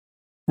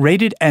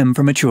Rated M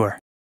for mature.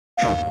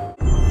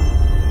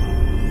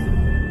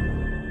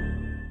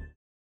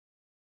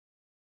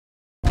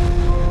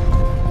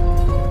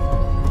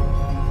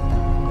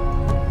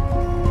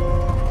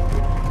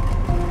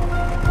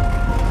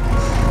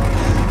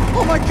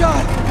 Oh my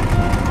God!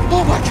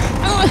 Oh my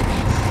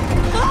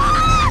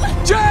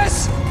God!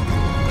 Jess!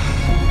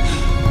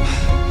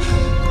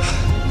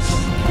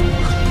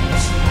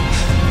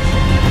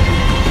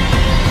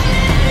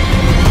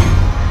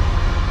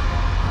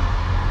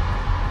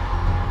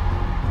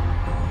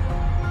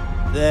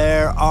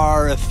 There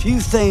are a few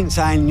things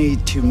I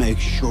need to make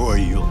sure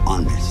you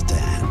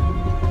understand.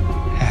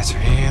 That's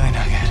really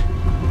not good.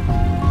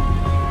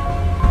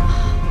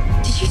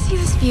 Did you see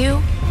this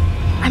view?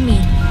 I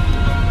mean...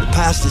 The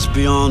past is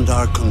beyond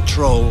our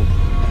control.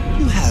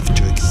 You have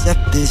to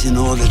accept this in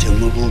order to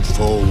move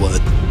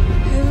forward.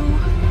 Who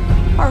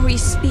are we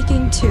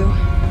speaking to?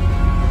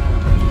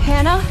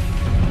 Hannah?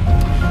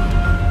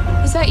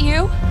 Is that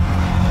you?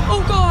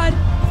 Oh, God!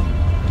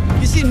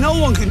 You see, no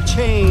one can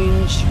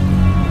change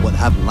what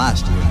happened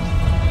last year.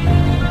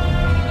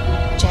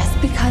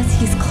 Just because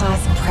he's class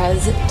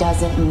prez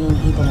doesn't mean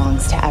he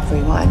belongs to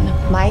everyone.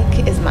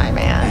 Mike is my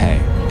man.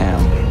 Hey,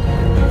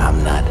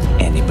 I'm not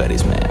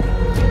anybody's man.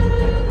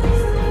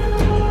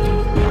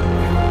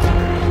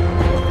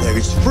 There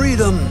is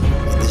freedom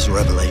in this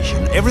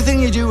revelation. Everything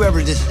you do,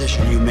 every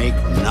decision you make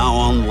from now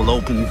on will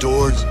open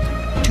doors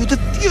to the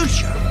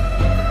future.